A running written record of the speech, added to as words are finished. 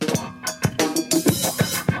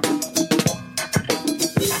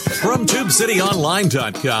From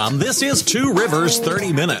TubeCityOnline.com, this is Two Rivers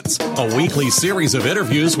 30 Minutes, a weekly series of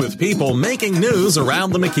interviews with people making news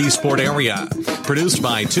around the McKeesport area. Produced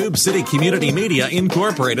by Tube City Community Media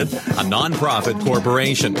Incorporated, a nonprofit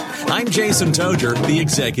corporation. I'm Jason Toger, the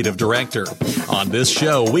Executive Director. On this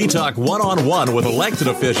show, we talk one-on-one with elected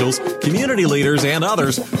officials, community leaders, and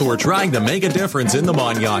others who are trying to make a difference in the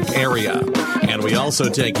Mon-Yough area. And we also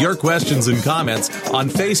take your questions and comments on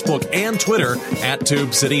Facebook and Twitter at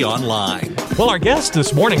Tube City Online. Well, our guest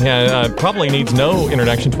this morning probably needs no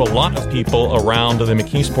introduction to a lot of people around the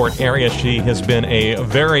McKeesport area. She has been a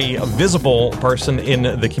very visible person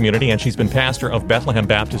in the community, and she's been pastor of Bethlehem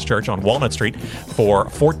Baptist Church on Walnut Street for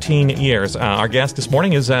 14 years. Our guest this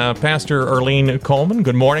morning is Pastor Erlene Coleman.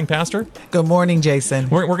 Good morning, Pastor. Good morning, Jason.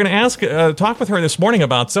 We're going to talk with her this morning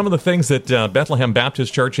about some of the things that Bethlehem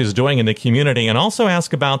Baptist Church is doing in the community, and also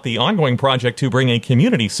ask about the ongoing project to bring a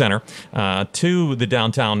community center to the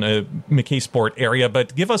downtown McKeesport area.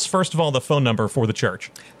 But give us, first of all, the phone number for the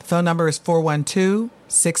church. The phone number is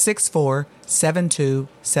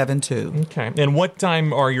 412-664-7272. Okay. And what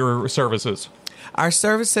time are your services? Our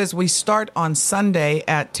services, we start on Sunday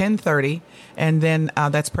at 10:30, and then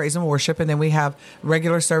that's praise and worship. And then we have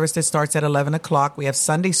regular service that starts at 11 o'clock. We have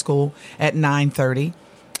Sunday school at 9:30.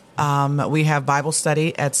 We have Bible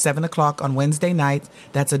study at 7 o'clock on Wednesday nights.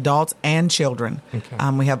 That's adults and children. Okay.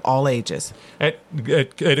 We have all ages. It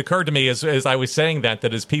occurred to me as I was saying that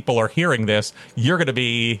as people are hearing this, you're going to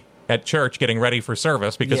be at church getting ready for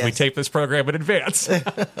service because we tape this program in advance.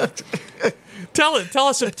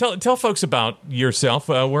 Tell folks about yourself.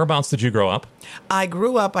 Whereabouts did you grow up? I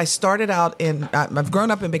grew up, I've grown up in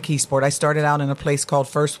McKeesport. I started out in a place called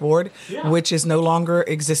First Ward, which is no longer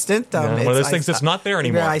existent. One of those things that's not there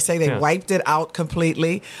anymore. I say they wiped it out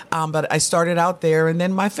completely. But I started out there, and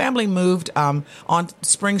then my family moved on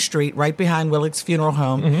Spring Street, right behind Willig's Funeral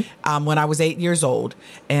Home, when I was 8 years old.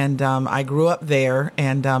 And I grew up there,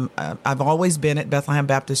 and I've always been at Bethlehem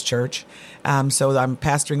Baptist Church. So I'm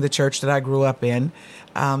pastoring the church that I grew up in.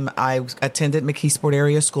 I attended McKeesport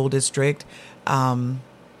Area School District,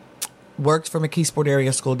 worked for McKeesport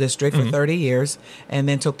Area School District for 30 years, and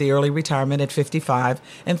then took the early retirement at 55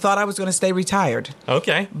 and thought I was going to stay retired.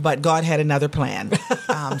 Okay. But God had another plan.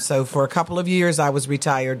 So for a couple of years I was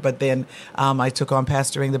retired, but then I took on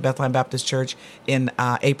pastoring the Bethlehem Baptist Church in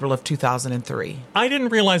April of 2003. I didn't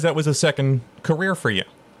realize that was a second career for you.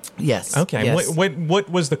 Yes. Okay. Yes. What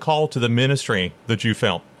was the call to the ministry that you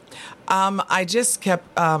felt? I just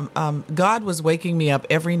kept, God was waking me up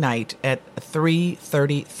every night at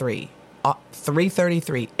 3:33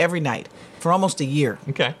 every night for almost a year.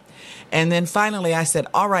 Okay. And then finally I said,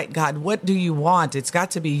 all right, God, what do you want? It's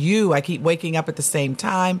got to be you. I keep waking up at the same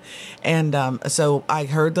time. And so I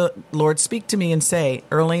heard the Lord speak to me and say,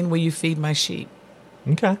 Erlene, will you feed my sheep?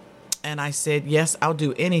 Okay. And I said, yes, I'll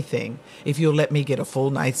do anything if you'll let me get a full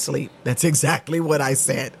night's sleep. That's exactly what I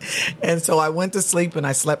said. And so I went to sleep and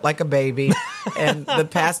I slept like a baby. And the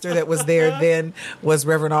pastor that was there then was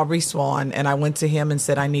Reverend Aubrey Swan. And I went to him and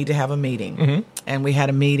said, I need to have a meeting. Mm-hmm. And we had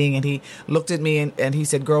a meeting, and he looked at me and he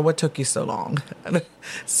said, girl, what took you so long?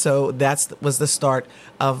 So that was the start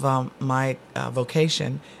of my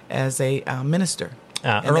vocation as a minister.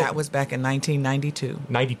 And that was back in 1992.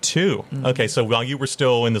 92. Mm-hmm. Okay, so while you were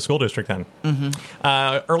still in the school district then. Mm-hmm.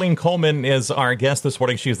 Erlene Coleman is our guest this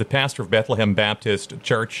morning. She is the pastor of Bethlehem Baptist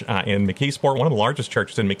Church in McKeesport, one of the largest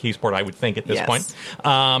churches in McKeesport, I would think, at this point.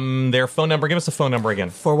 Their phone number, give us the phone number again.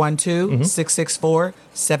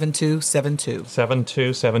 412-664-7272.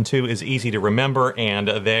 7272 is easy to remember, and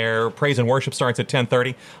their praise and worship starts at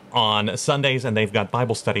 10:30 on Sundays, and they've got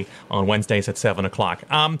Bible study on Wednesdays at 7 o'clock.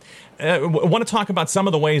 I want to talk about some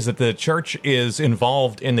of the ways that the church is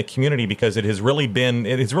involved in the community, because it has really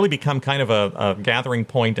become kind of a gathering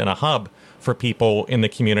point and a hub for people in the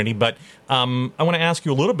community. But I want to ask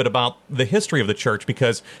you a little bit about the history of the church,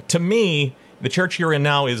 because to me, the church you're in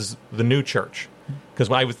now is the new church. Because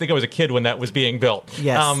I think I was a kid when that was being built.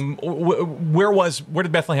 Yes. Where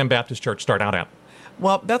did Bethlehem Baptist Church start out at?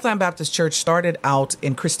 Well, Bethlehem Baptist Church started out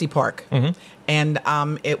in Christie Park, and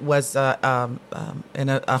it was in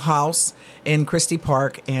a house in Christie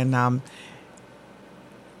Park, and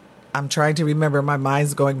I'm trying to remember. My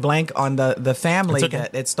mind's going blank on the family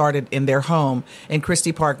that it started in their home in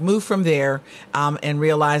Christie Park. Moved from there and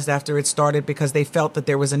realized after it started, because they felt that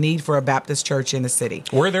there was a need for a Baptist church in the city.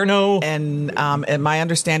 Were there no? And my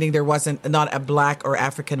understanding, there wasn't not a Black or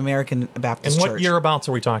African American Baptist church. And what yearabouts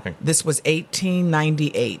are we talking? This was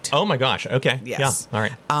 1898. Oh my gosh! Okay. Yes. Yeah. All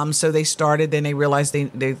right. So they started. Then they realized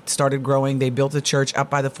they started growing. They built a church up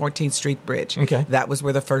by the 14th Street Bridge. Okay. That was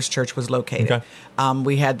where the first church was located. Okay.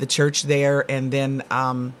 We had the church there, and then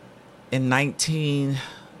in 19,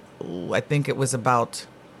 I think it was about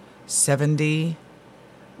 70.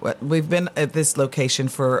 We've been at this location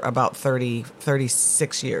for about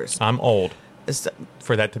 36 years. I'm old It's,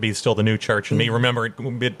 for that to be still the new church, and me remember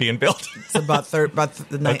it being built. it's about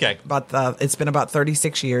Okay. it's been about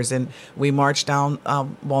 36 years, and we marched down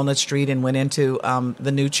Walnut Street and went into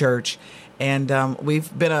the new church, and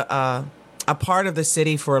we've been a part of the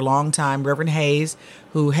city for a long time. Reverend Hayes,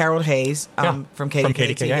 Harold Hayes Yeah, from from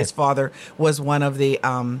KDKA, KDKA. his father was one of the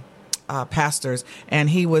pastors, and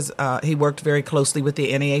he worked very closely with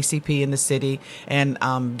the NAACP in the city and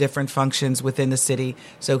different functions within the city.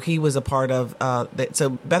 So he was a part of. So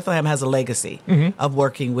Bethlehem has a legacy of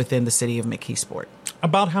working within the city of McKeesport.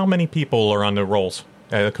 About how many people are on the rolls,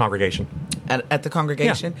 the congregation? At the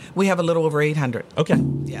congregation, we have a little over 800. Okay.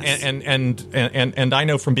 Yes. And I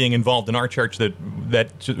know from being involved in our church that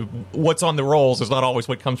what's on the rolls is not always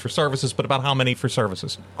what comes for services, but about how many for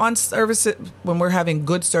services. On services, when we're having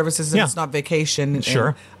good services and Yeah. it's not vacation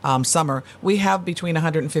Sure. and summer, we have between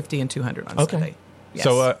 150 and 200 on Sunday. Yes.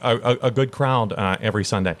 So a good crowd every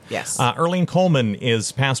Sunday. Yes. Erlene Coleman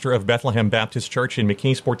is pastor of Bethlehem Baptist Church in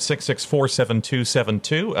McKeesport.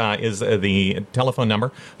 664-7272 is the telephone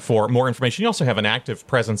number for more information. You also have an active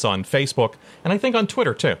presence on Facebook and I think on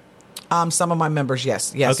Twitter too. Some of my members,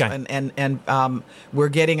 yes. Okay. And we're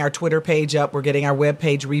getting our Twitter page up. We're getting our web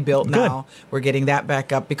page rebuilt now. We're getting that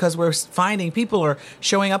back up because we're finding people are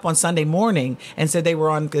showing up on Sunday morning and said they were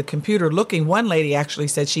on the computer looking. One lady actually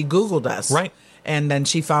said she Googled us. Right. And then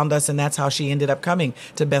she found us, and that's how she ended up coming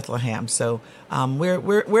to Bethlehem. So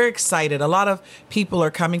we're excited. A lot of people are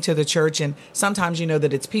coming to the church, and sometimes you know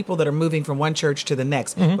that it's people that are moving from one church to the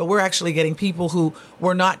next. But we're actually getting people who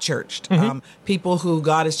were not churched, people who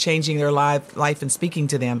God is changing their life and speaking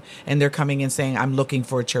to them, and they're coming and saying, "I'm looking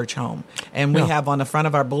for a church home." And we have on the front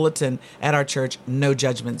of our bulletin at our church, "No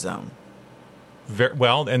judgment zone." Very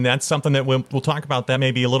well, and that's something that we'll talk about that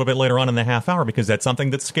maybe a little bit later on in the half hour because that's something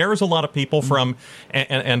that scares a lot of people from,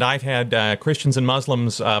 and I've had Christians and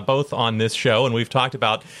Muslims both on this show, and we've talked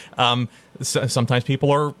about sometimes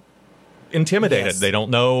people are intimidated. Yes. They don't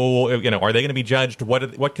know, are they going to be judged?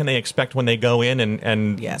 What can they expect when they go in?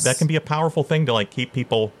 And Yes. that can be a powerful thing to keep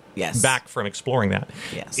people Yes. back from exploring that.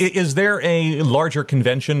 Yes. Is there a larger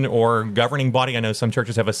convention or governing body? I know some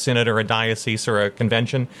churches have a synod or a diocese or a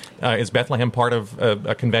convention. Is Bethlehem part of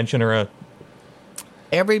a convention or a...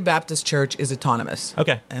 Every Baptist church is autonomous.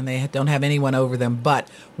 Okay. And they don't have anyone over them, but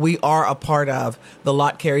we are a part of the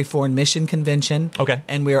Lot Carey Foreign Mission Convention. Okay.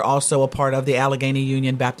 And we are also a part of the Allegheny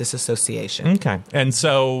Union Baptist Association. Okay. And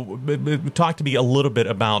so talk to me a little bit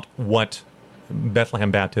about what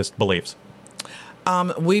Bethlehem Baptist believes.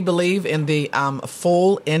 We believe in the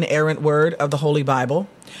full inerrant word of the Holy Bible.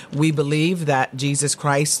 We believe that Jesus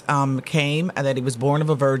Christ came and that he was born of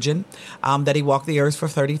a virgin, that he walked the earth for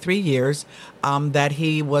 33 years, that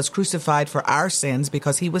he was crucified for our sins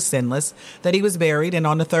because he was sinless, that he was buried, and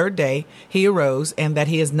on the third day he arose, and that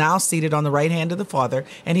he is now seated on the right hand of the Father,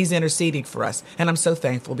 and he's interceding for us. And I'm so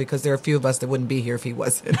thankful because there are a few of us that wouldn't be here if he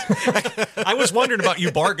wasn't. I was wondering about you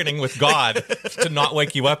bargaining with God to not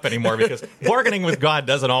wake you up anymore because bargaining with God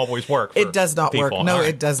doesn't always work. It does not work. people. No, All right.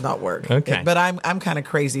 it does not work. Okay. But I'm kind of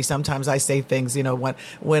crazy. Sometimes I say things,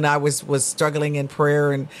 when I was struggling in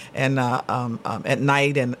prayer and at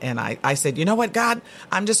night, and I said, you know what, God,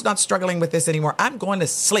 I'm just not struggling with this anymore. I'm going to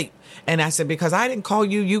sleep. And I said, because I didn't call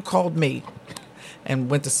you, you called me.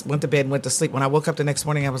 And went to bed and went to sleep. When I woke up the next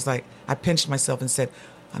morning, I was like, I pinched myself and said,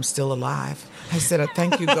 I'm still alive. I said,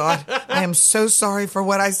 thank you, God. I am so sorry for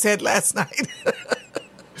what I said last night.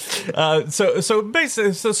 So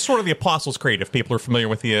basically, so sort of the Apostles' Creed, if people are familiar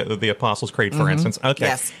with the Apostles' Creed, for instance. Okay.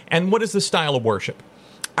 Yes. And what is the style of worship?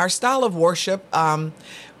 Our style of worship, you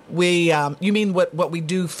mean what we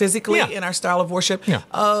do physically Yeah. in our style of worship? Yeah.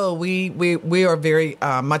 Oh, we are very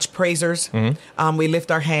much praisers. We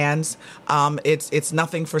lift our hands. It's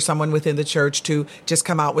nothing for someone within the church to just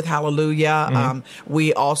come out with hallelujah.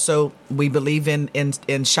 We believe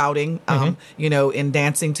in shouting, in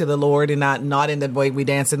dancing to the Lord, and not in the way we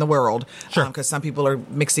dance in the world. Sure. Because some people are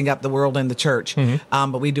mixing up the world and the church.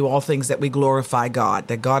 But we do all things that we glorify God,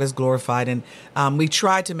 that God is glorified. And we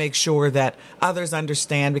try to make sure that others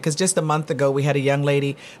understand, because just a month ago, we had a young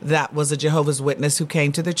lady that was a Jehovah's Witness who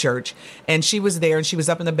came to the church, and she was there and she was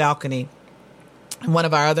up in the balcony. One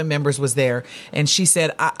of our other members was there, and she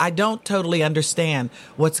said, I don't totally understand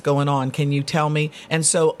what's going on. Can you tell me? And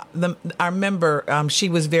so our member, she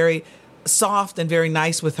was very soft and very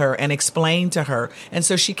nice with her and explained to her. And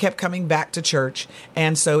so she kept coming back to church.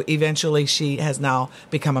 And so eventually she has now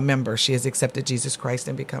become a member. She has accepted Jesus Christ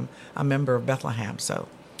and become a member of Bethlehem. So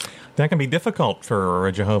That can be difficult for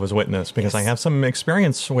a Jehovah's Witness because I have some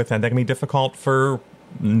experience with that. That can be difficult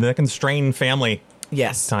that can strain family ties.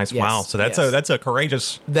 Yes, wow. So that's a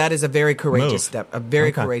courageous. That is a very courageous move. step, a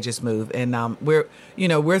very courageous move. And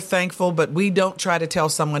we're thankful, but we don't try to tell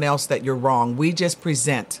someone else that you're wrong. We just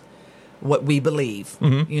present what we believe,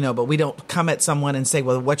 but we don't come at someone and say,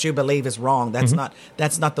 well, what you believe is wrong. That's not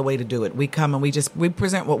the way to do it. We come and we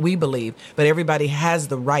present what we believe, but everybody has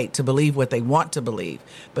the right to believe what they want to believe.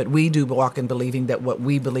 But we do walk in believing that what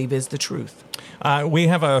we believe is the truth. We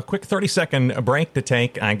have a quick 30-second break to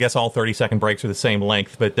take. I guess all 30-second breaks are the same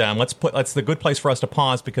length, but that's the good place for us to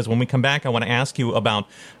pause, because when we come back, I want to ask you about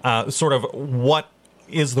sort of what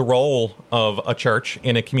is the role of a church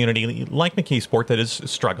in a community like McKeesport that is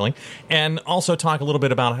struggling, and also talk a little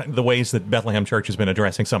bit about the ways that Bethlehem Church has been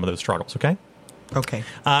addressing some of those struggles, okay? Okay.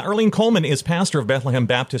 Erlene Coleman is pastor of Bethlehem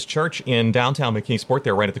Baptist Church in downtown McKeesport.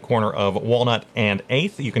 They're right at the corner of Walnut and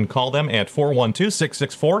 8th. You can call them at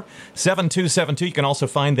 412-664-7272. You can also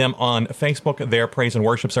find them on Facebook. Their praise and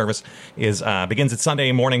worship service begins at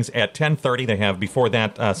Sunday mornings at 10:30. They have before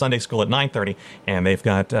that Sunday school at 9:30, and they've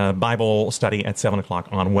got Bible study at 7 o'clock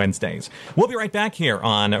on Wednesdays. We'll be right back here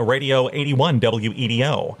on Radio 81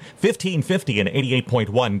 WEDO, 1550 and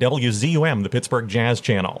 88.1 WZUM, the Pittsburgh Jazz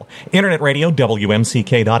Channel, Internet Radio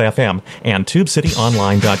WMCK.FM, and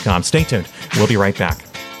TubeCityOnline.com. Stay tuned. We'll be right back.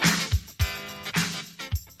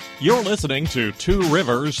 You're listening to Two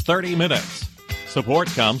Rivers 30 Minutes. Support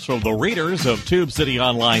comes from the readers of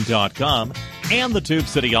TubeCityOnline.com and the Tube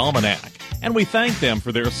City Almanac, and we thank them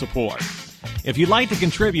for their support. If you'd like to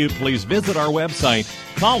contribute, please visit our website,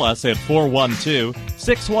 call us at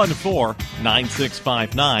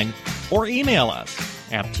 412-614-9659, or email us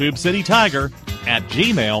at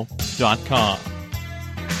tubecitytiger@gmail.com.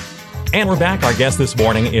 And we're back. Our guest this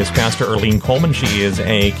morning is Pastor Erlene Coleman. She is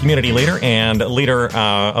a community leader and leader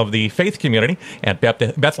of the faith community at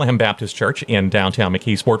Bethlehem Baptist Church in downtown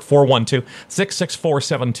McKeesport.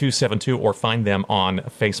 412-664-7272, or find them on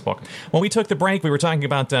Facebook. When we took the break, we were talking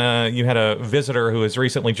about you had a visitor who has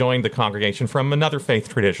recently joined the congregation from another faith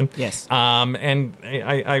tradition. Yes. And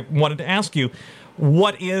I wanted to ask you,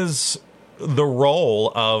 what is the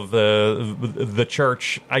role of the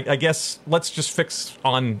church? I guess let's just fix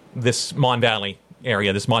on this Mon Valley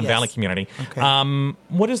area, this Mon Valley community. Okay.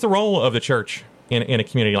 What is the role of the church in a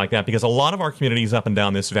community like that? Because a lot of our communities up and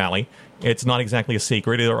down this valley, it's not exactly a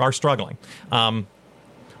secret, are struggling.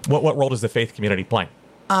 What role does the faith community play?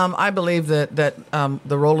 I believe that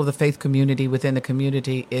the role of the faith community within the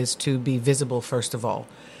community is to be visible, first of all,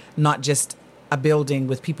 not just a building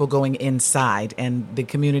with people going inside and the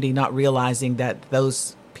community not realizing that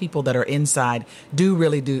those people that are inside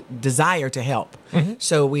do desire to help. Mm-hmm.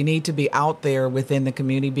 So we need to be out there within the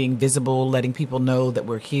community, being visible, letting people know that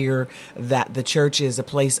we're here, that the church is a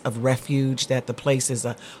place of refuge, that the place is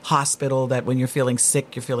a hospital, that when you're feeling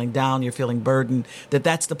sick, you're feeling down, you're feeling burdened,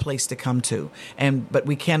 that's the place to come to. But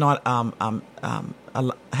we cannot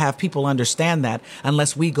have people understand that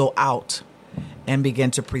unless we go out and begin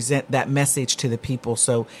to present that message to the people.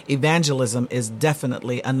 So evangelism is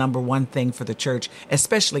definitely a number one thing for the church,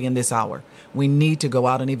 especially in this hour. We need to go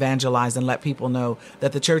out and evangelize and let people know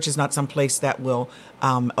that the church is not some place that will,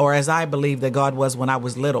 or as I believe that God was when I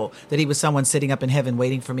was little, that he was someone sitting up in heaven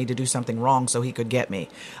waiting for me to do something wrong so he could get me.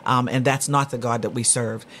 And that's not the God that we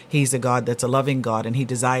serve. He's a God that's a loving God, and he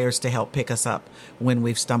desires to help pick us up when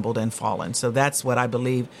we've stumbled and fallen. So that's what I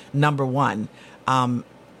believe, number one.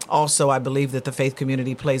 Also, I believe that the faith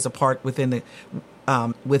community plays a part within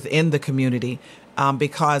the community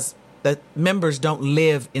because the members don't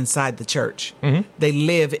live inside the church. Mm-hmm. They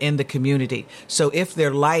live in the community. So if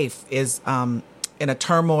their life is in a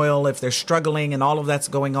turmoil, if they're struggling and all of that's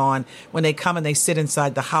going on, when they come and they sit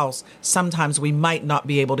inside the house, sometimes we might not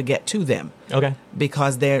be able to get to them. Okay.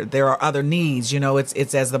 Because there are other needs.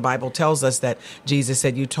 It's as the Bible tells us that Jesus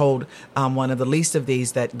said, you told one of the least of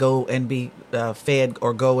these that go and be fed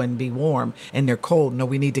or go and be warm, and they're cold. No,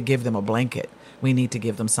 we need to give them a blanket. We need to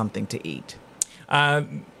give them something to eat.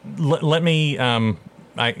 Let me...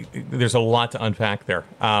 there's a lot to unpack there.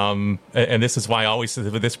 And this is why I always say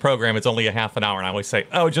with this program, it's only a half an hour. And I always say,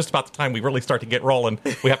 just about the time we really start to get rolling,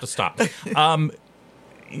 we have to stop.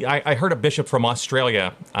 I heard a bishop from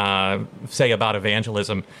Australia say about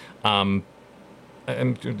evangelism, and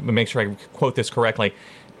to make sure I quote this correctly,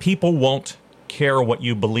 people won't care what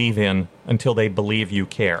you believe in until they believe you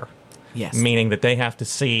care. Yes. Meaning that they have to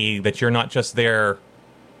see that you're not just there,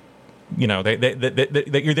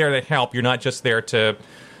 that you're there to help. You're not just there to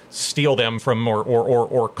steal them from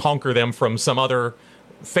or conquer them from some other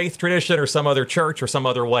faith tradition or some other church or some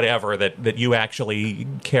other whatever that you actually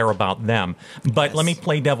care about them. But Yes. let me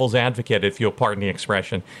play devil's advocate, if you'll pardon the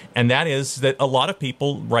expression. And that is that a lot of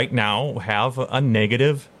people right now have a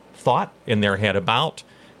negative thought in their head about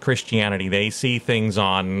Christianity. They see things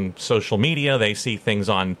on social media, they see things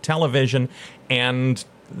on television, and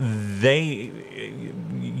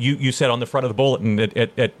you said on the front of the bulletin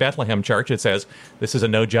at Bethlehem Church, it says this is a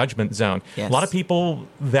no judgment zone. Yes. A lot of people,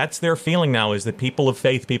 that's their feeling now, is that people of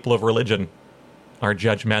faith, people of religion are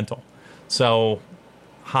judgmental. So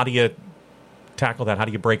how do you tackle that? How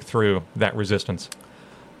do you break through that resistance?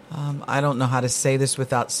 I don't know how to say this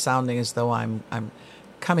without sounding as though I'm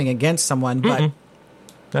coming against someone, but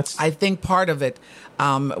I think part of it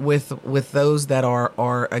with those that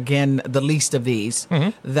are again the least of these,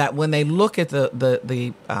 that when they look at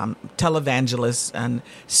the televangelists and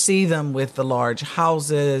see them with the large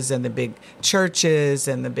houses and the big churches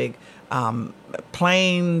and the big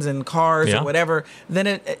planes and cars or whatever,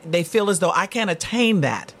 then they feel as though I can't attain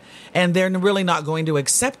that. And they're really not going to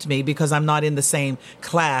accept me because I'm not in the same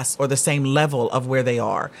class or the same level of where they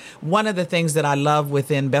are. One of the things that I love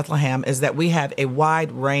within Bethlehem is that we have a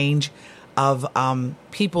wide range of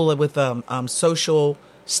people with social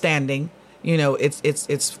standing. You know,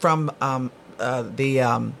 it's from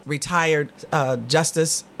the retired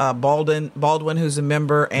Justice Baldwin, who's a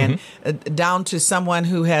member, and down to someone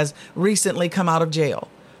who has recently come out of jail.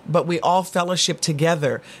 But we all fellowship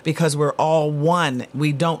together because we're all one.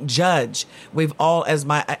 We don't judge. We've all, as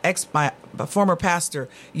my former pastor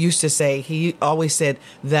used to say, he always said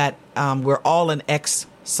that we're all an ex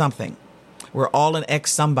something. We're all an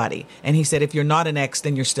ex somebody. And he said, if you're not an ex,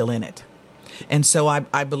 then you're still in it. And so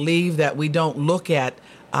I believe that we don't look at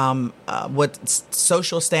what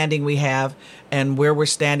social standing we have and where we're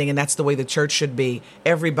standing, and that's the way the church should be.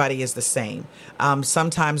 Everybody is the same.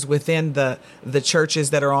 Sometimes within the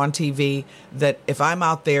churches that are on TV, that if I'm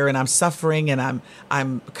out there and I'm suffering and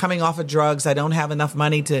I'm coming off of drugs, I don't have enough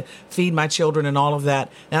money to feed my children and all of that,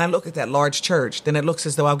 and I look at that large church, then it looks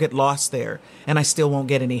as though I'll get lost there and I still won't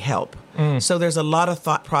get any help. So there's a lot of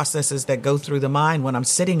thought processes that go through the mind when I'm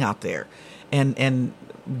sitting out there and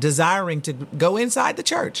desiring to go inside the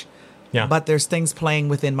church. Yeah. But there's things playing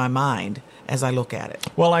within my mind as I look at it.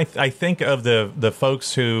 Well, I think of the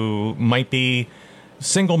folks who might be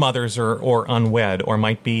single mothers or unwed, or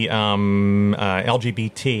might be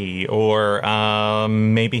LGBT, or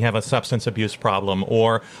maybe have a substance abuse problem,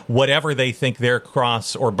 or whatever they think their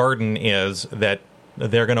cross or burden is, that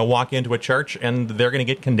they're going to walk into a church and they're going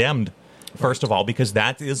to get condemned, first of all, because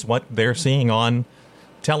that is what they're seeing on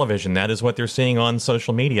television. That is what they're seeing on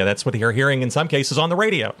social media. That's what they're hearing in some cases on the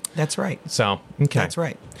radio. That's right. So, okay. That's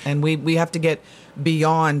right. And we have to get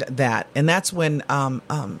beyond that. And that's when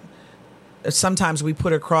sometimes we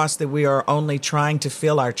put across that we are only trying to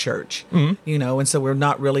fill our church, you know, and so we're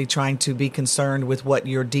not really trying to be concerned with what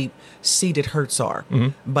your deep-seated hurts are.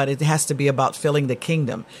 But it has to be about filling the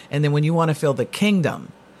kingdom. And then when you want to fill the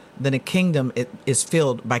kingdom, then a kingdom is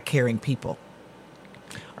filled by caring people.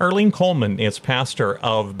 Earlene Coleman is pastor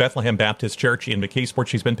of Bethlehem Baptist Church in McKeesport.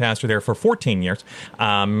 She's been pastor there for 14 years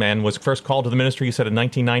and was first called to the ministry, you said, in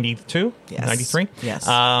 1992? Yes. 93? Yes.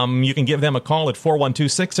 You can give them a call at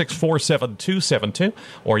 412-664-7272,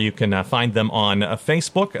 or you can find them on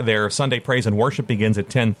Facebook. Their Sunday Praise and Worship begins at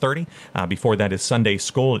 10:30. Before that is Sunday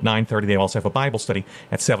School at 9:30. They also have a Bible study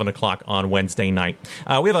at 7 o'clock on Wednesday night.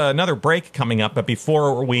 We have another break coming up, but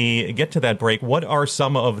before we get to that break, what are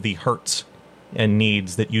some of the hurts and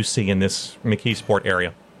needs that you see in this McKeesport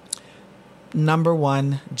area? Number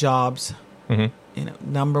one, jobs. You know,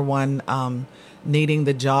 number one, needing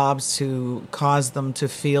the jobs to cause them to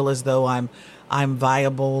feel as though I'm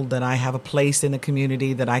viable, that I have a place in the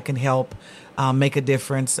community, that I can help make a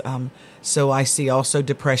difference. So I see also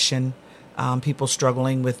depression, people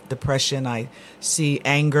struggling with depression. I see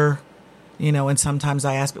anger. You know, and sometimes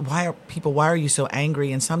I ask, why are you so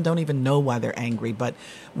angry? And some don't even know why they're angry. But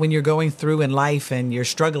when you're going through in life and you're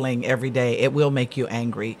struggling every day, it will make you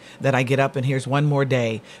angry that I get up and here's one more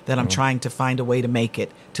day that I'm trying to find a way to make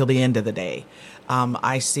it till the end of the day.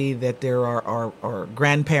 I see that there are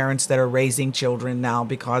grandparents that are raising children now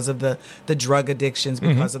because of the drug addictions,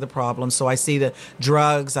 because of the problems. So I see the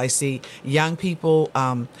drugs. I see young people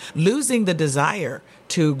losing the desire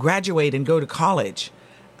to graduate and go to college.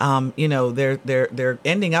 You know, they're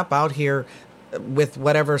ending up out here with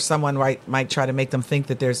whatever someone might try to make them think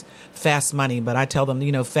that there's fast money. But I tell them,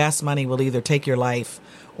 you know, fast money will either take your life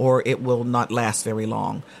or it will not last very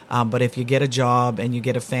long. But if you get a job and you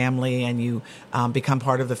get a family and you become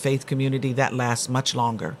part of the faith community, that lasts much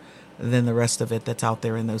longer than the rest of it that's out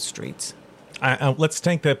there in those streets. Let's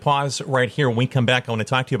take the pause right here. When we come back, I want to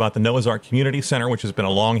talk to you about the Noah's Ark Community Center, which has been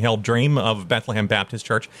a long-held dream of Bethlehem Baptist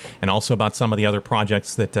Church, and also about some of the other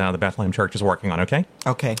projects that the Bethlehem Church is working on, okay?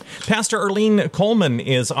 Okay. Pastor Erlene Coleman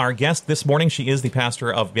is our guest this morning. She is the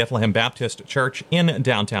pastor of Bethlehem Baptist Church in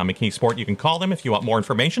downtown McKeesport. You can call them if you want more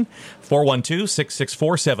information,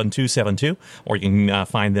 412-664-7272, or you can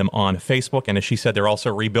find them on Facebook. And as she said, they're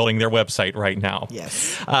also rebuilding their website right now.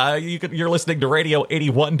 Yes. You're listening to Radio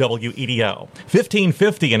 81 WEDO,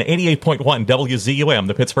 1550 and 88.1 WZUM,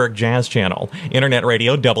 the Pittsburgh Jazz Channel, Internet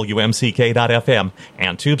Radio, WMCK.FM,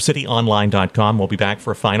 and TubeCityOnline.com. We'll be back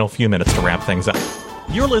for a final few minutes to wrap things up.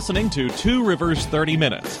 You're listening to Two Rivers 30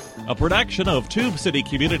 Minutes, a production of Tube City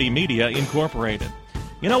Community Media Incorporated.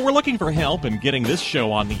 You know, we're looking for help in getting this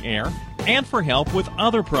show on the air and for help with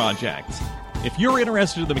other projects. If you're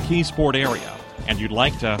interested in the McKeesport area and you'd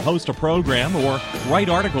like to host a program or write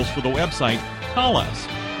articles for the website, call us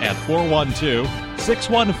at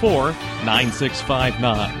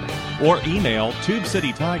 412-614-9659 or email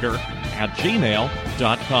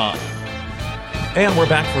tubecitytiger@gmail.com. And we're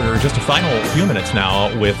back for just a final few minutes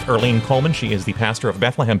now with Erlene Coleman. She is the pastor of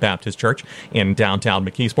Bethlehem Baptist Church in downtown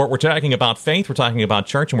McKeesport. We're talking about faith, we're talking about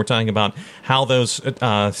church, and we're talking about how those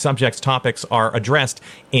topics are addressed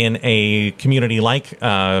in a community like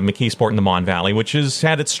McKeesport in the Mon Valley, which has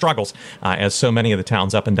had its struggles, as so many of the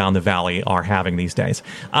towns up and down the valley are having these days,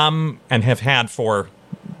 and have had for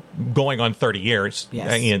going on 30 years.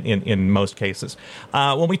 Yes. in most cases.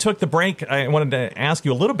 When we took the break, I wanted to ask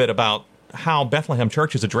you a little bit about how Bethlehem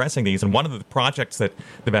Church is addressing these. And one of the projects that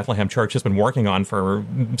the Bethlehem Church has been working on for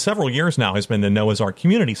several years now has been the Noah's Ark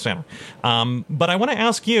Community Center. But I want to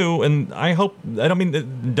ask you, and I don't mean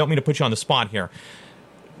to put you on the spot here.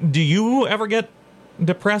 Do you ever get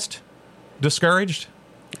depressed, discouraged?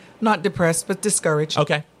 Not depressed, but discouraged.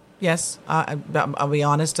 Okay. Yes, I'll be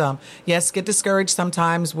honest. Yes, get discouraged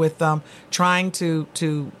sometimes with trying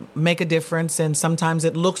to make a difference, and sometimes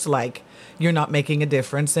it looks like you're not making a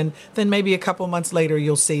difference, and then maybe a couple months later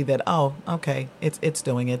you'll see that, oh, okay, it's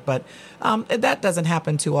doing it. But that doesn't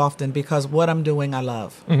happen too often because what I'm doing, I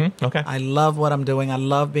love. Mm-hmm. Okay. I love what I'm doing. I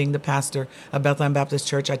love being the pastor of Bethlehem Baptist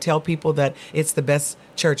Church. I tell people that it's the best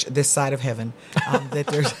church this side of heaven. That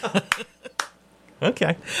there's.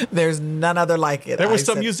 Okay. There's none other like it. There was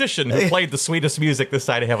some musician who played the sweetest music this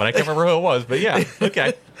side of heaven. I can't remember who it was, but yeah.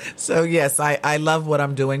 Okay. So, yes, I love what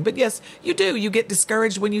I'm doing. But, yes, you do. You get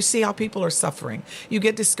discouraged when you see how people are suffering. You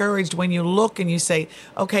get discouraged when you look and you say,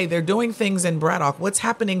 okay, they're doing things in Braddock. What's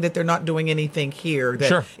happening that they're not doing anything here? That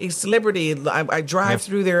sure. East Liberty, I drive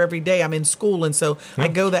through there every day. I'm in school, and so I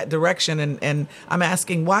go that direction, and I'm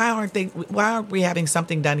asking, why aren't we having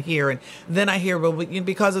something done here? And then I hear, well,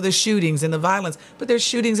 because of the shootings and the violence. But there's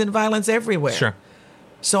shootings and violence everywhere. Sure.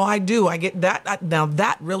 So I get that. Now,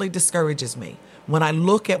 that really discourages me. When I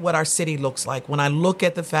look at what our city looks like, when I look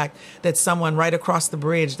at the fact that someone right across the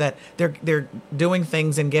bridge, that they're doing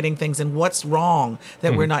things and getting things, and what's wrong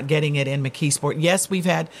that we're not getting it in McKeesport. Yes, we've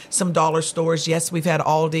had some dollar stores. Yes, we've had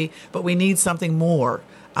Aldi, but we need something more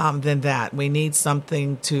than that. We need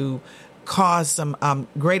something to cause some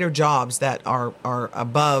greater jobs that are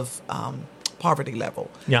above poverty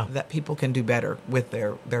level, that people can do better with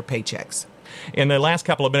their paychecks. In the last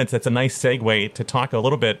couple of minutes, that's a nice segue to talk a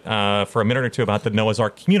little bit for a minute or two about the Noah's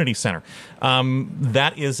Ark Community Center.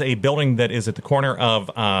 That is a building that is at the corner of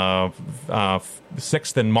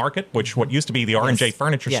 6th and Market, which what used to be the R&J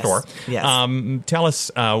Furniture Store. Yes. Tell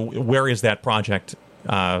us, where is that project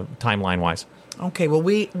timeline-wise? Okay, well,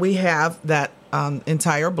 we have that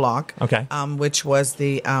entire block, which was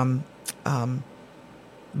the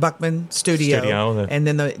Buckman Studio. And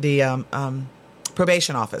then the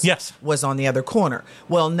probation office was on the other corner.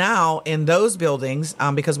 Well, now in those buildings,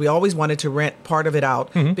 because we always wanted to rent part of it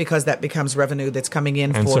out because that becomes revenue that's coming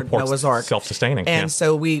in and for Noah's Ark. Self-sustaining. And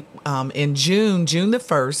so we, in June the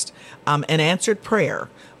 1st, an Answered Prayer,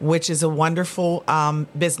 which is a wonderful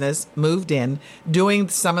business, moved in, doing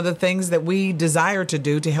some of the things that we desire to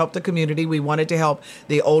do to help the community. We wanted to help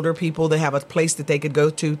the older people that have a place that they could go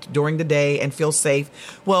to during the day and feel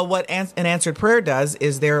safe. Well, what an Answered Prayer does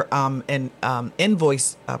is they're an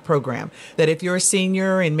invoice program that if you're a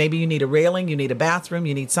senior and maybe you need a railing, you need a bathroom,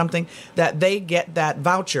 you need something, that they get that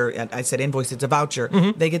voucher. I said invoice, it's a voucher.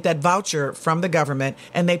 They get that voucher from the government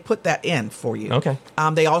and they put that in for you. Okay.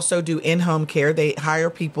 They also do in-home care. They hire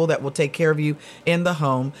people that will take care of you in the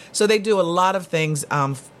home. So they do a lot of things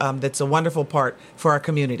that's a wonderful part for our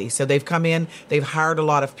community. So they've come in, they've hired a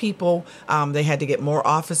lot of people. They had to get more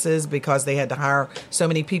offices because they had to hire so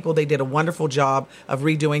many people. They did a wonderful job of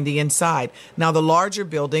redoing the inside. Now, Now, the larger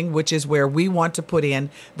building, which is where we want to put in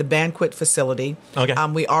the banquet facility, Okay.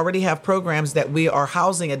 We already have programs that we are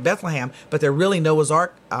housing at Bethlehem, but they're really Noah's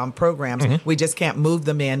Ark programs. We just can't move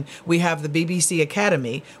them in. We have the BBC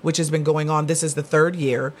Academy, which has been going on. This is the third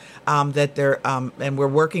year that they're, and we're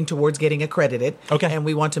working towards getting accredited. Okay. And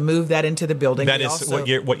we want to move that into the building. That We is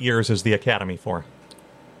also- what years is the academy for?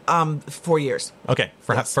 4 years. Okay,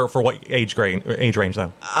 for what age range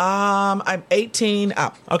though? I'm 18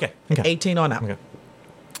 up. Okay. 18 on up. Okay.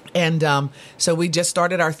 And so we just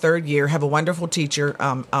started our third year, have a wonderful teacher.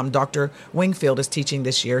 Dr. Wingfield is teaching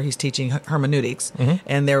this year. He's teaching hermeneutics.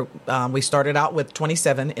 And we started out with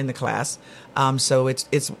 27 in the class. So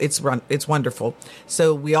it's wonderful.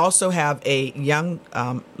 So we also have a young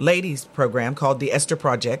ladies program called the Esther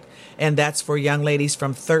Project, and that's for young ladies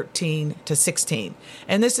from 13 to 16.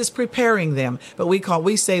 And this is preparing them, but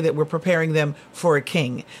we say that we're preparing them for a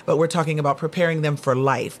king, but we're talking about preparing them for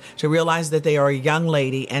life, to realize that they are a young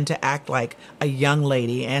lady and to act like a young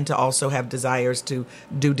lady, and to also have desires to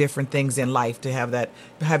do different things in life, to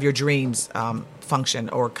have your dreams function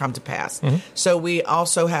or come to pass. So we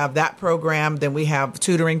also have that program. Then we have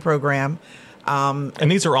tutoring program.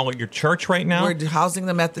 And these are all at your church right now? We're housing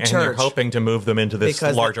them at the and church. you're hoping to move them into this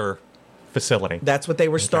Because larger facility. That's what they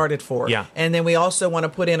were started for. Yeah. And then we also want to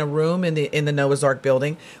put in a room in the Noah's Ark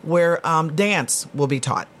building where dance will be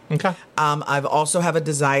taught. Okay. I've also have a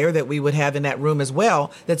desire that we would have in that room as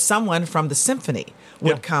well, that someone from the symphony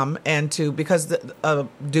would come and because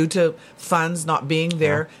due to funds not being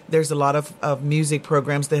there, there's a lot of music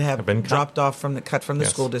programs that have been dropped off from the Yes.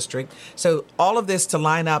 school district. So all of this to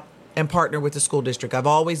line up and partner with the school district. I've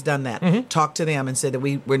always done that. Talk to them and say that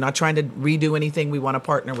we're not trying to redo anything. We want to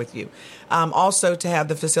partner with you. Also to have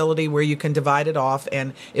the facility where you can divide it off,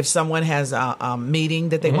 and if someone has a meeting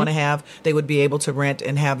that they want to have, they would be able to rent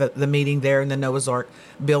and have the meeting there in the Noah's Ark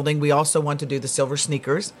building. We also want to do the silver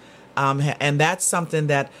sneakers. And that's something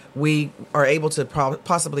that we are able to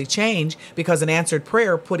possibly change, because an answered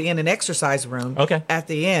prayer put in an exercise room at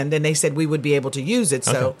the end, and they said we would be able to use it.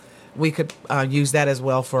 So we could use that as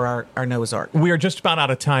well for our Noah's Ark. We are just about out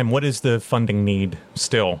of time. What is the funding need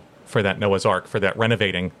still for that Noah's Ark, for that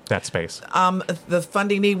renovating that space? The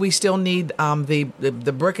funding need, we still need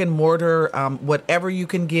the brick and mortar, whatever you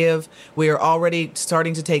can give. We are already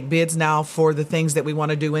starting to take bids now for the things that we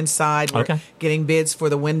want to do inside. We're getting bids for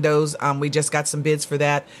the windows. We just got some bids for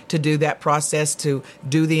that, to do that process, to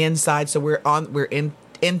do the inside. So we're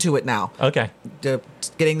into it now.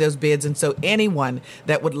 Getting those bids. And so anyone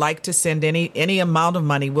that would like to send any amount of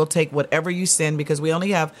money, we'll take whatever you send, because we only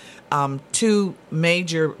have two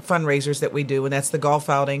major fundraisers that we do, and that's the golf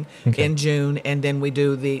outing in June, and then we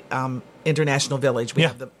do the International Village. We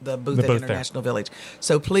have the booth at International Village.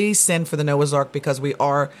 So please send for the Noah's Ark, because we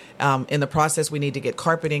are in the process. We need to get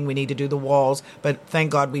carpeting. We need to do the walls. But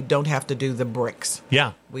thank God we don't have to do the bricks.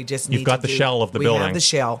 Yeah. We just You've got the shell of the building. We have the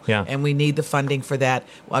shell, and we need the funding for that.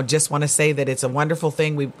 I just want to say that it's a wonderful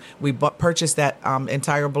thing. We purchased that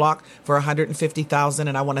entire block for $150,000,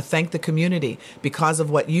 and I want to thank the community because of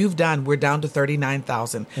what you've done. We're down to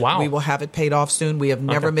 $39,000. Wow! We will have it paid off soon. We have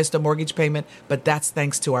never missed a mortgage payment, but that's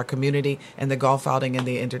thanks to our community and the golf outing in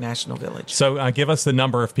the International Village. So give us the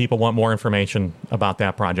number if people want more information about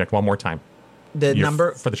that project one more time. The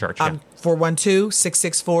number for the church,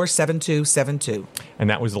 412-664-7272. And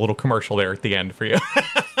that was a little commercial there at the end for you.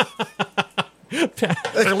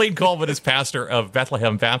 Arlene Coleman is pastor of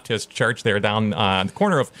Bethlehem Baptist Church there down the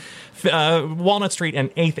corner of Walnut Street and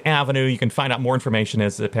 8th Avenue. You can find out more information,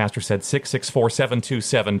 as the pastor said,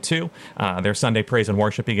 664-7272. Their Sunday praise and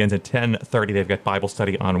worship begins at 10:30. They've got Bible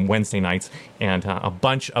study on Wednesday nights, and a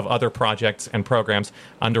bunch of other projects and programs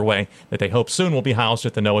underway that they hope soon will be housed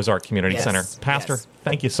at the Noah's Ark Community Center. Pastor,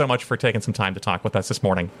 thank you so much for taking some time to talk with us this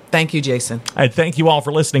morning. Thank you, Jason. And thank you all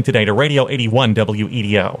for listening today to Radio 81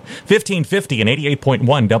 WEDO, 1550 and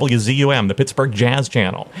 88.1 WZUM, the Pittsburgh Jazz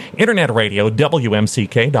Channel, Internet Radio,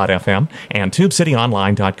 WMCK.FM, and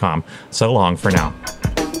TubeCityOnline.com. So long for now.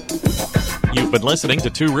 You've been listening to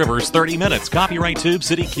Two Rivers 30 Minutes, copyright Tube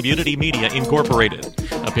City Community Media Incorporated.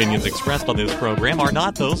 Opinions expressed on this program are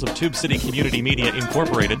not those of Tube City Community Media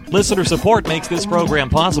Incorporated. Listener support makes this program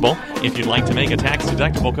possible. If you'd like to make a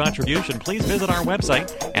tax-deductible contribution, please visit our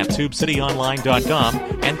website at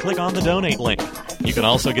TubeCityOnline.com and click on the donate link. You can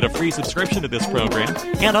also get a free subscription to this program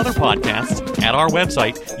and other podcasts at our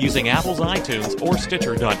website using Apple's iTunes or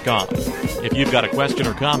Stitcher.com. If you've got a question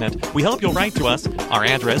or comment, we hope you'll write to us. Our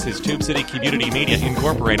address is Tube City Community Media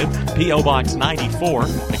Incorporated, P.O. Box 94,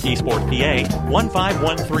 McKeesport, PA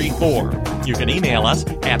 15134. You can email us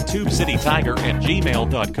at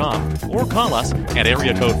tubecitytiger@gmail.com or call us at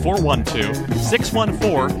area code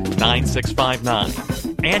 412-614-9659.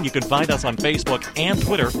 And you can find us on Facebook and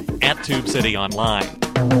Twitter at Tube City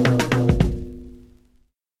Online.